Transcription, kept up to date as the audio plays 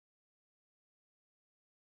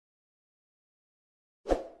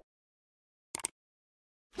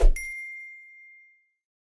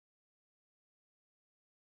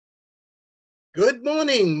Good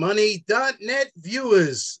morning, Money.net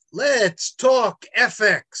viewers. Let's talk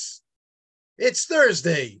FX. It's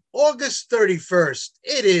Thursday, August 31st.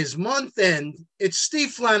 It is month end. It's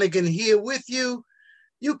Steve Flanagan here with you.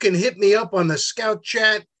 You can hit me up on the Scout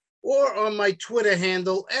Chat or on my Twitter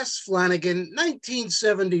handle,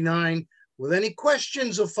 sflanagan1979, with any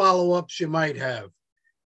questions or follow-ups you might have.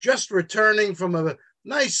 Just returning from a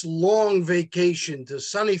nice long vacation to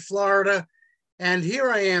sunny Florida, and here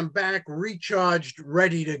I am back, recharged,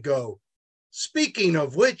 ready to go. Speaking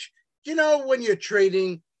of which, when you're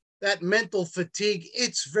trading, that mental fatigue,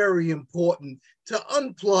 it's very important to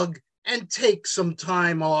unplug and take some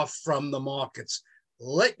time off from the markets.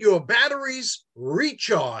 Let your batteries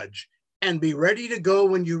recharge and be ready to go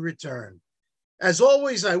when you return. As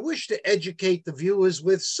always, I wish to educate the viewers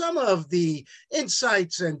with some of the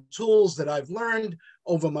insights and tools that I've learned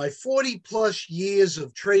over my 40-plus years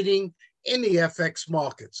of trading in the FX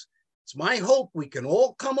markets. It's my hope we can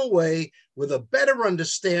all come away with a better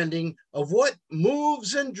understanding of what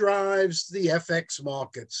moves and drives the FX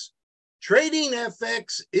markets. Trading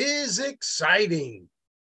FX is exciting.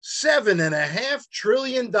 $7.5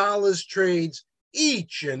 trillion trades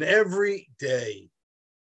each and every day.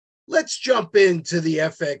 Let's jump into the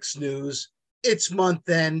FX news. It's month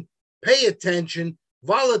end. Pay attention.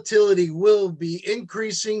 Volatility will be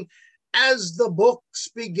increasing as the books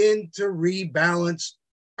begin to rebalance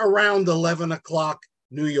around 11 o'clock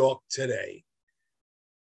New York today.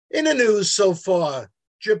 In the news so far,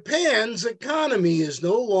 Japan's economy is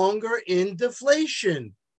no longer in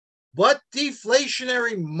deflation, but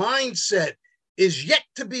deflationary mindset is yet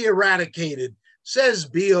to be eradicated, says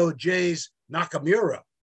BOJ's Nakamura.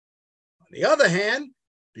 On the other hand,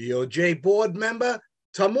 BOJ board member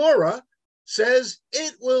Tamura says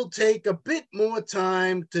it will take a bit more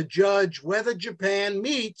time to judge whether Japan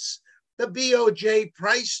meets the BOJ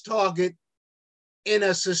price target in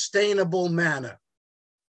a sustainable manner.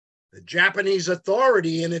 The Japanese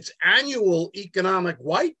authority, in its annual economic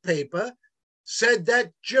white paper, said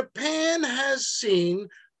that Japan has seen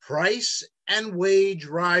price and wage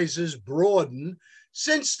rises broaden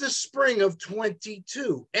since the spring of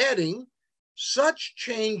 22, adding, such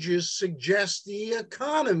changes suggest the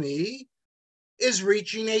economy is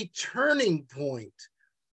reaching a turning point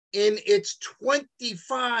in its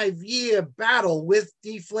 25-year battle with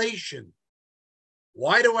deflation.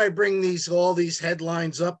 Why do I bring all these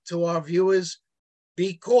headlines up to our viewers?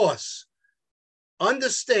 Because,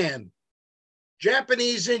 understand,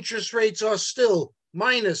 Japanese interest rates are still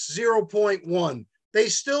minus 0.1. They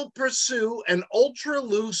still pursue an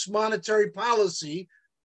ultra-loose monetary policy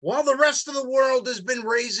while the rest of the world has been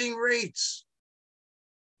raising rates.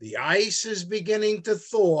 The ice is beginning to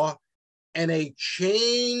thaw, and a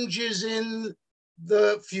change is in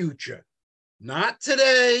the future. Not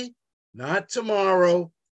today, not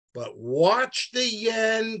tomorrow, but watch the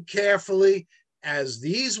yen carefully, as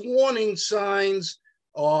these warning signs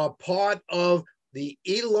are part of the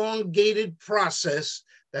elongated process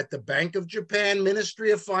that the Bank of Japan Ministry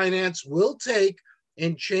of Finance will take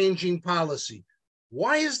in changing policy.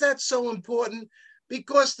 Why is that so important?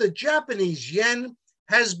 Because the Japanese yen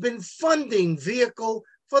has been funding vehicle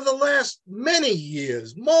for the last many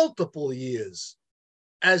years, multiple years,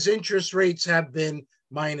 as interest rates have been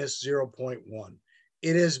minus 0.1.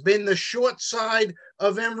 It has been the short side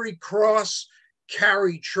of every cross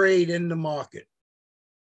carry trade in the market.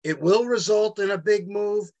 It will result in a big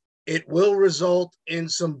move. It will result in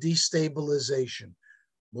some destabilization.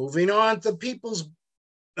 Moving on to People's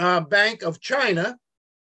Bank of China,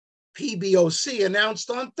 PBOC announced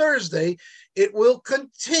on Thursday it will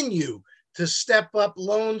continue to step up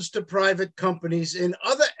loans to private companies in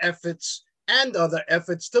other efforts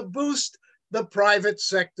to boost the private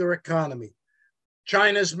sector economy.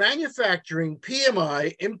 China's manufacturing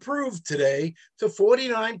PMI improved today to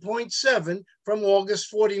 49.7 from August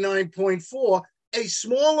 49.4, a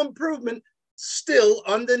small improvement still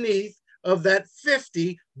underneath of that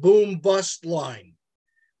 50 boom-bust line.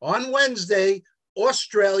 On Wednesday,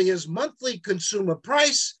 Australia's monthly consumer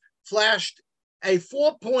price flashed a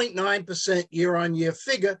 4.9% year-on-year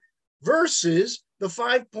figure versus the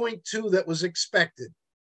 5.2 that was expected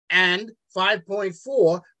and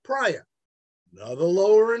 5.4 prior. Another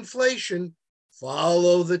lower inflation.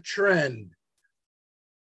 Follow the trend.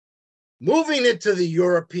 Moving into the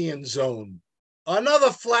European zone, another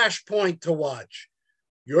flashpoint to watch.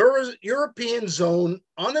 European zone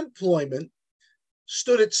unemployment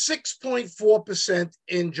stood at 6.4%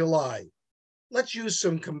 in July. Let's use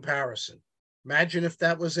some comparison. Imagine if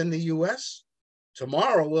that was in the U.S.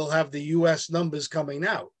 Tomorrow we'll have the U.S. numbers coming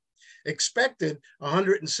out. Expected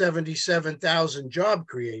 177,000 job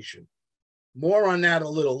creation. More on that a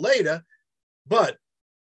little later, but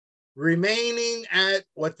remaining at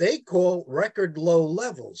what they call record low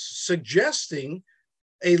levels, suggesting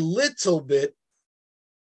a little bit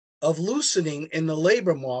of loosening in the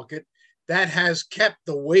labor market that has kept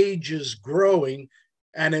the wages growing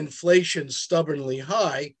and inflation stubbornly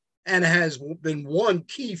high, and has been one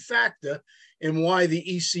key factor in why the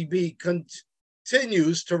ECB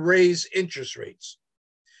continues to raise interest rates.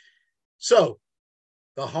 So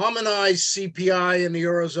the harmonized CPI in the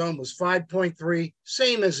Eurozone was 5.3,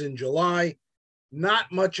 same as in July.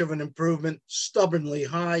 Not much of an improvement, stubbornly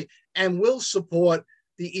high, and will support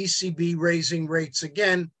the ECB raising rates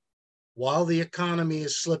again while the economy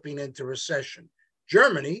is slipping into recession.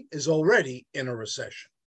 Germany is already in a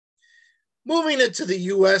recession. Moving into the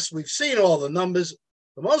US, we've seen all the numbers.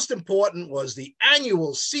 The most important was the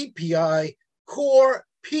annual CPI core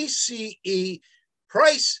PCE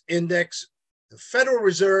price index, the Federal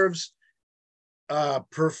Reserve's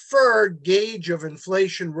preferred gauge of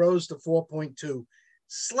inflation, rose to 4.2,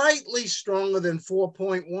 slightly stronger than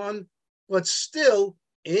 4.1, but still,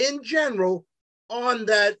 in general, on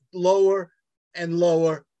that lower and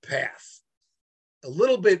lower path. A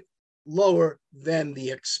little bit lower than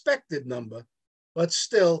the expected number, but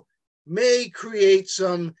still may create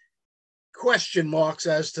some question marks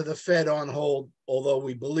as to the Fed on hold, although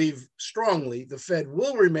we believe strongly the Fed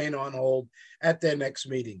will remain on hold at their next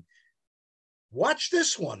meeting. Watch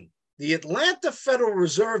this one. The Atlanta Federal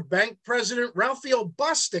Reserve Bank President Raphael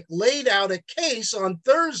Bostic laid out a case on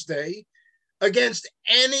Thursday against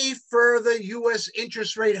any further U.S.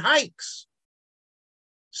 interest rate hikes,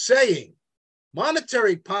 saying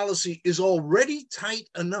monetary policy is already tight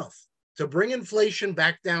enough to bring inflation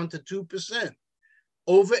back down to 2%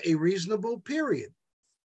 over a reasonable period.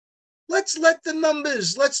 Let's let the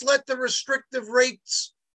numbers, let's let the restrictive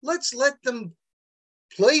rates, let's let them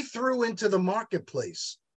play through into the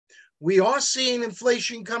marketplace. We are seeing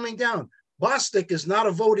inflation coming down. Bostic is not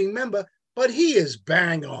a voting member, but he is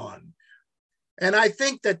bang on. And I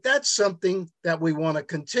think that that's something that we want to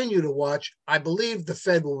continue to watch. I believe the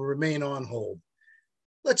Fed will remain on hold.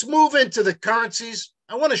 Let's move into the currencies.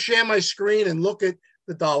 I want to share my screen and look at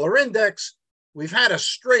the dollar index. We've had a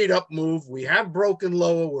straight up move. We have broken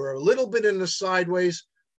lower. We're a little bit in the sideways.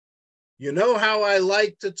 You know how I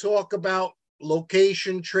like to talk about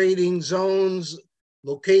location trading zones,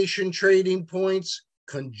 location trading points,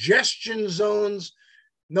 congestion zones.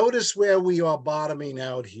 Notice where we are bottoming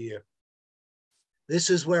out here. This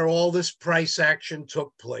is where all this price action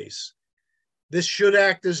took place. This should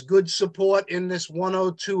act as good support in this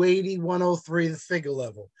 102.80, 103, the figure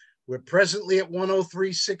level. We're presently at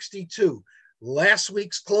 103.62. Last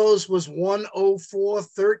week's close was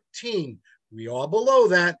 104.13. We are below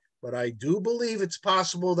that, but I do believe it's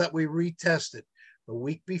possible that we retest it. The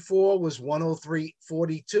week before was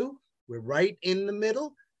 103.42. We're right in the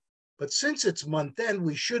middle. But since it's month end,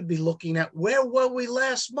 we should be looking at where were we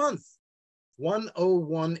last month?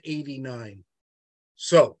 101.89.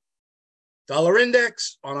 So, dollar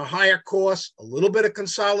index on a higher course, a little bit of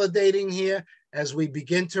consolidating here as we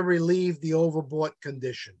begin to relieve the overbought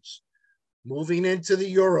conditions. Moving into the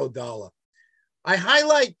euro dollar. I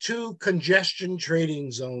highlight two congestion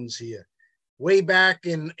trading zones here, way back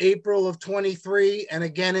in April of 23 and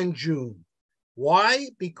again in June. Why?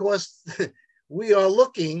 Because we are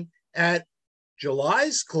looking at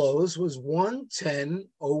July's close was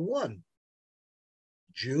 110.01.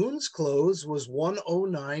 June's close was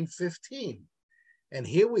 109.15. And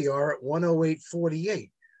here we are at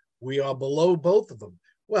 108.48. We are below both of them.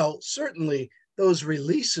 Well, certainly those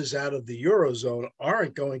releases out of the Eurozone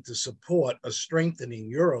aren't going to support a strengthening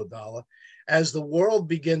euro dollar as the world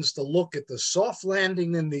begins to look at the soft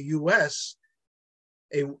landing in the US,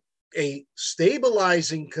 a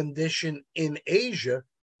stabilizing condition in Asia,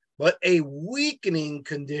 but a weakening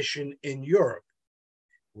condition in Europe.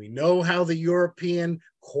 We know how the European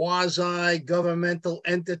quasi-governmental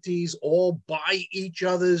entities all buy each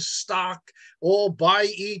other's stock, all buy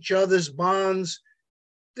each other's bonds.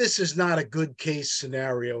 This is not a good case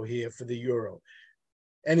scenario here for the euro.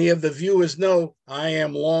 Any of the viewers know I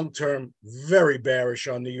am long-term very bearish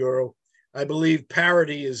on the euro. I believe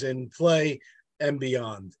parity is in play and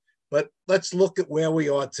beyond. But let's look at where we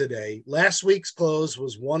are today. Last week's close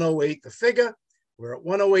was 108, the figure. We're at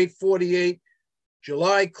 108.48.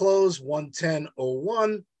 July close,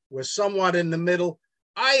 110.01. We're somewhat in the middle.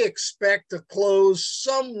 I expect to close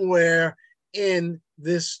somewhere in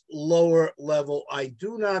this lower level. I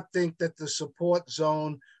do not think that the support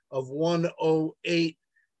zone of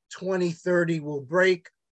 108.2030 will break.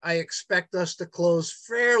 I expect us to close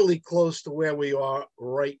fairly close to where we are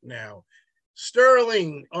right now.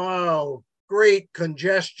 Sterling, oh, great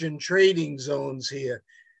congestion trading zones here.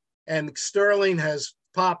 And sterling has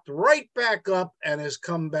popped right back up and has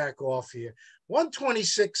come back off here.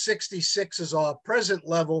 126.66 is our present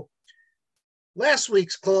level. Last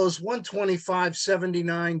week's close,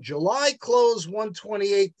 125.79. July close,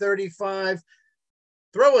 128.35.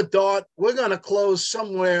 Throw a dart. We're going to close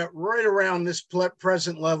somewhere right around this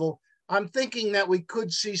present level. I'm thinking that we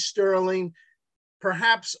could see sterling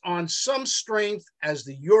perhaps on some strength as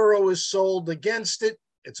the euro is sold against it.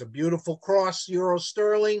 It's a beautiful cross, euro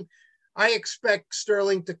sterling. I expect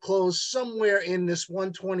sterling to close somewhere in this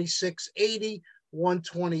 126.80,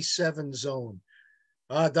 127 zone.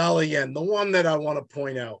 Dollar yen, the one that I want to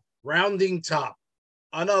point out, rounding top,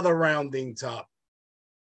 another rounding top.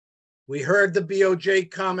 We heard the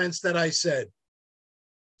BOJ comments that I said.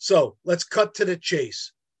 So let's cut to the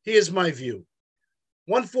chase. Here's my view.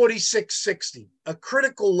 146.60, a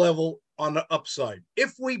critical level on the upside.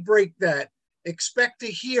 If we break that, expect to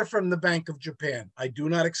hear from the Bank of Japan. I do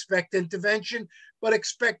not expect intervention, but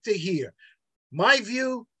expect to hear. My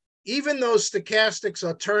view, even though stochastics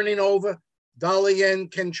are turning over, dollar yen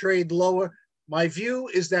can trade lower. My view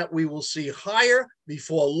is that we will see higher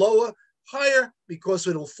before lower, higher because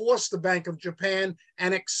it'll force the Bank of Japan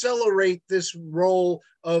and accelerate this role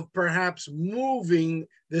of perhaps moving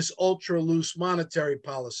this ultra loose monetary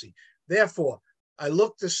policy. Therefore, I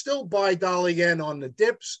look to still buy dollar yen on the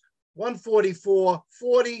dips.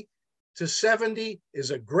 144.40 to 70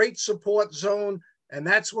 is a great support zone, and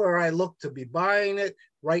that's where I look to be buying it.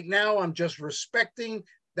 Right now, I'm just respecting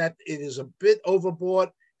that it is a bit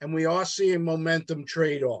overbought, and we are seeing momentum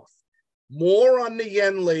trade off. More on the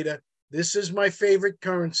yen later. This is my favorite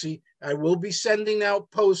currency. I will be sending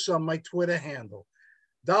out posts on my Twitter handle.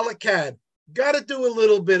 Dollar CAD, got to do a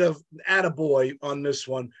little bit of attaboy on this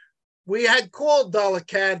one. We had called dollar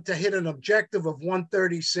CAD to hit an objective of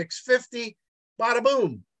 136.50. Bada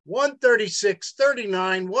boom.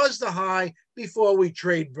 136.39 was the high before we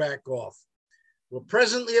trade back off. We're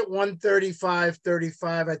presently at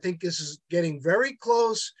 135.35. I think this is getting very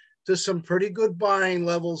close to some pretty good buying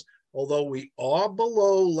levels, although we are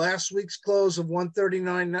below last week's close of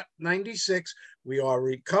 139.96. We are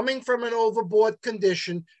coming from an overbought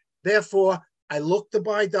condition. Therefore, I look to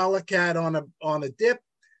buy dollar CAD on a dip.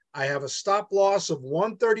 I have a stop loss of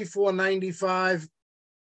 134.95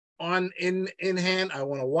 in hand. I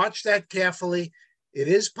want to watch that carefully. It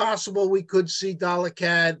is possible we could see dollar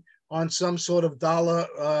CAD on some sort of dollar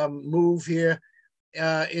move here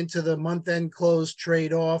into the month-end close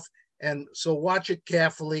trade off. And so watch it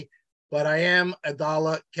carefully. But I am a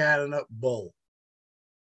dollar CAD and a bull.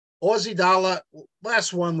 Aussie dollar,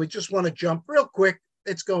 last one. We just want to jump real quick.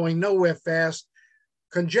 It's going nowhere fast.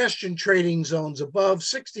 Congestion trading zones above.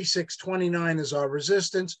 66.29 is our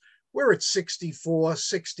resistance. We're at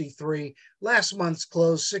 64.63. Last month's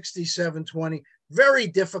close, 67.20. Very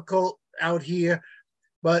difficult out here.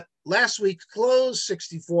 But last week's close,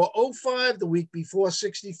 64.05. The week before,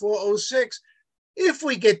 64.06. If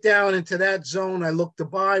we get down into that zone, I look to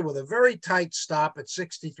buy with a very tight stop at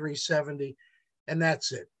 63.70. And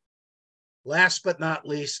that's it. Last but not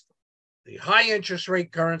least, the high interest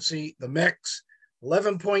rate currency, the MEX.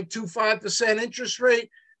 11.25% interest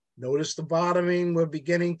rate. Notice the bottoming. We're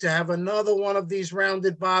beginning to have another one of these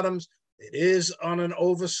rounded bottoms. It is on an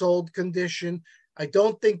oversold condition. I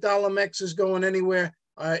don't think dollar MEX is going anywhere.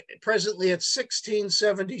 Presently at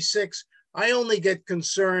 16.76. I only get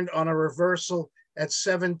concerned on a reversal at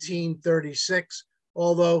 17.36.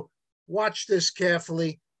 Although, watch this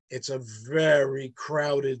carefully. It's a very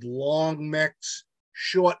crowded long MEX,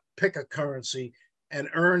 short pick a currency and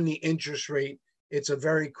earn the interest rate. It's a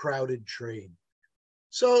very crowded trade.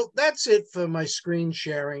 So that's it for my screen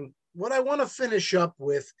sharing. What I want to finish up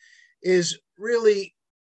with is really,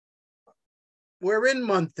 we're in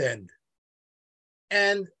month end,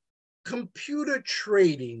 and computer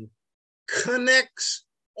trading connects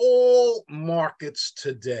all markets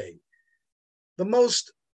today. The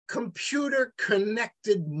most computer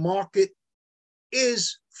connected market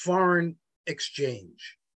is foreign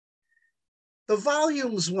exchange. The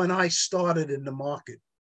volumes when I started in the market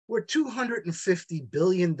were $250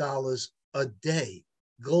 billion a day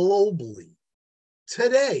globally.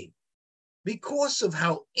 Today, because of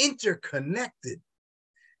how interconnected,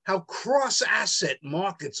 how cross-asset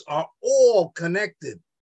markets are all connected,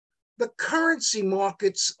 the currency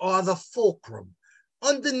markets are the fulcrum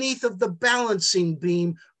underneath of the balancing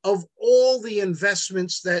beam of all the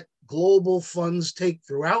investments that global funds take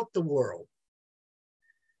throughout the world.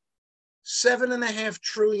 $7.5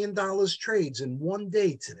 trillion trades in one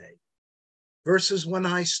day today versus when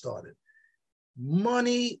I started.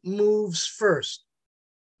 Money moves first.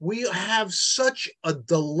 We have such a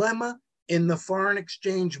dilemma in the foreign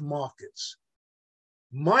exchange markets.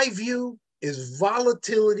 My view is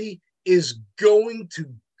volatility is going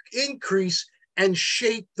to increase and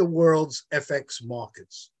shape the world's FX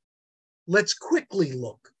markets. Let's quickly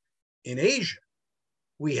look. In Asia,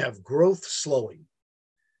 we have growth slowing.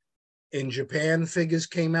 In Japan, figures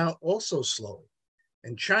came out also slowing.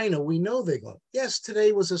 In China, we know they're going. Yes,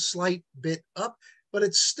 today was a slight bit up, but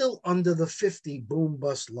it's still under the 50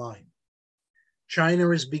 boom-bust line. China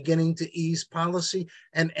is beginning to ease policy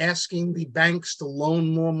and asking the banks to loan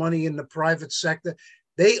more money in the private sector.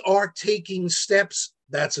 They are taking steps.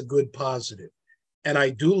 That's a good positive. And I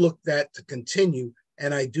do look that to continue.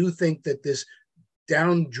 And I do think that this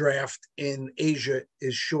downdraft in Asia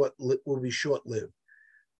is will be short-lived.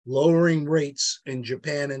 Lowering rates in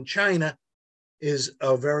Japan and China is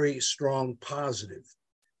a very strong positive.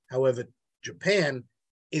 However, Japan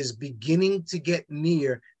is beginning to get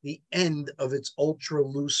near the end of its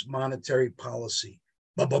ultra-loose monetary policy.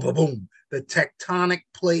 Ba-ba-ba-boom. The tectonic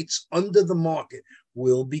plates under the market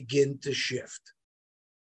will begin to shift.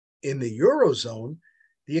 In the Eurozone,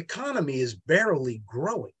 the economy is barely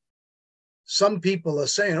growing. Some people are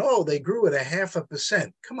saying, oh, they grew at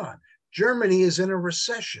 0.5%. Come on, Germany is in a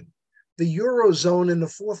recession. The Eurozone in the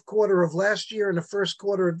fourth quarter of last year and the first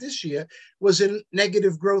quarter of this year was in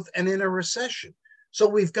negative growth and in a recession. So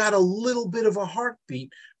we've got a little bit of a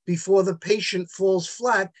heartbeat before the patient falls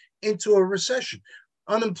flat into a recession.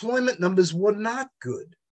 Unemployment numbers were not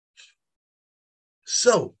good.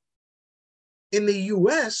 So in the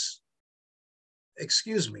US,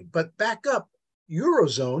 but back up,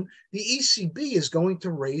 Eurozone, the ECB is going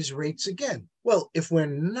to raise rates again. Well, if we're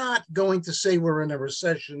not going to say we're in a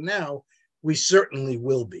recession now, we certainly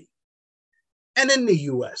will be. And in the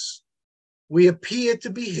US, we appear to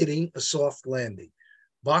be hitting a soft landing.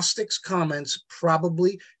 Bostic's comments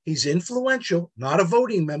probably, he's influential, not a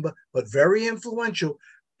voting member, but very influential.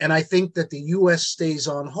 And I think that the US stays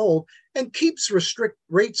on hold and keeps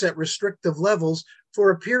rates at restrictive levels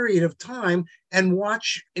for a period of time and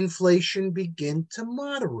watch inflation begin to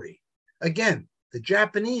moderate. Again, the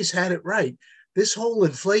Japanese had it right. This whole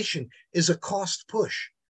inflation is a cost push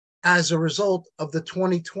as a result of the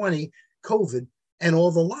 2020 COVID and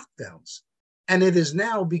all the lockdowns. And it is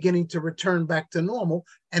now beginning to return back to normal,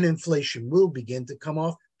 and inflation will begin to come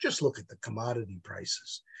off. Just look at the commodity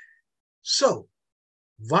prices. So,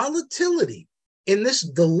 volatility in this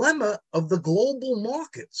dilemma of the global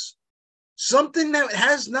markets, something that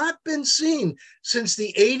has not been seen since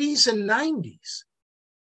the 80s and 90s.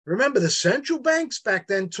 Remember, the central banks back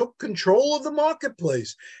then took control of the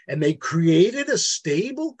marketplace, and they created a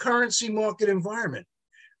stable currency market environment.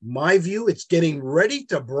 My view, it's getting ready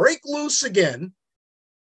to break loose again.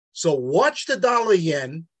 So watch the dollar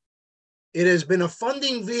yen. It has been a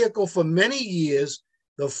funding vehicle for many years.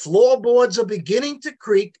 The floorboards are beginning to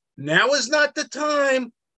creak. Now is not the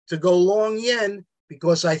time to go long yen,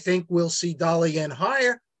 because I think we'll see dollar yen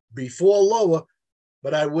higher before lower,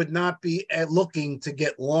 but I would not be looking to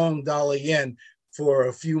get long dollar yen for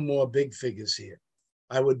a few more big figures here.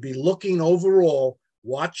 I would be looking overall,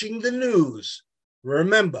 watching the news.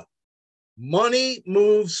 Remember, money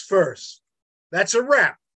moves first. That's a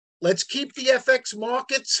wrap. Let's keep the FX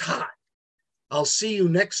markets hot. I'll see you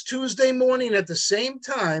next Tuesday morning at the same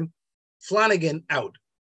time. Flanagan out.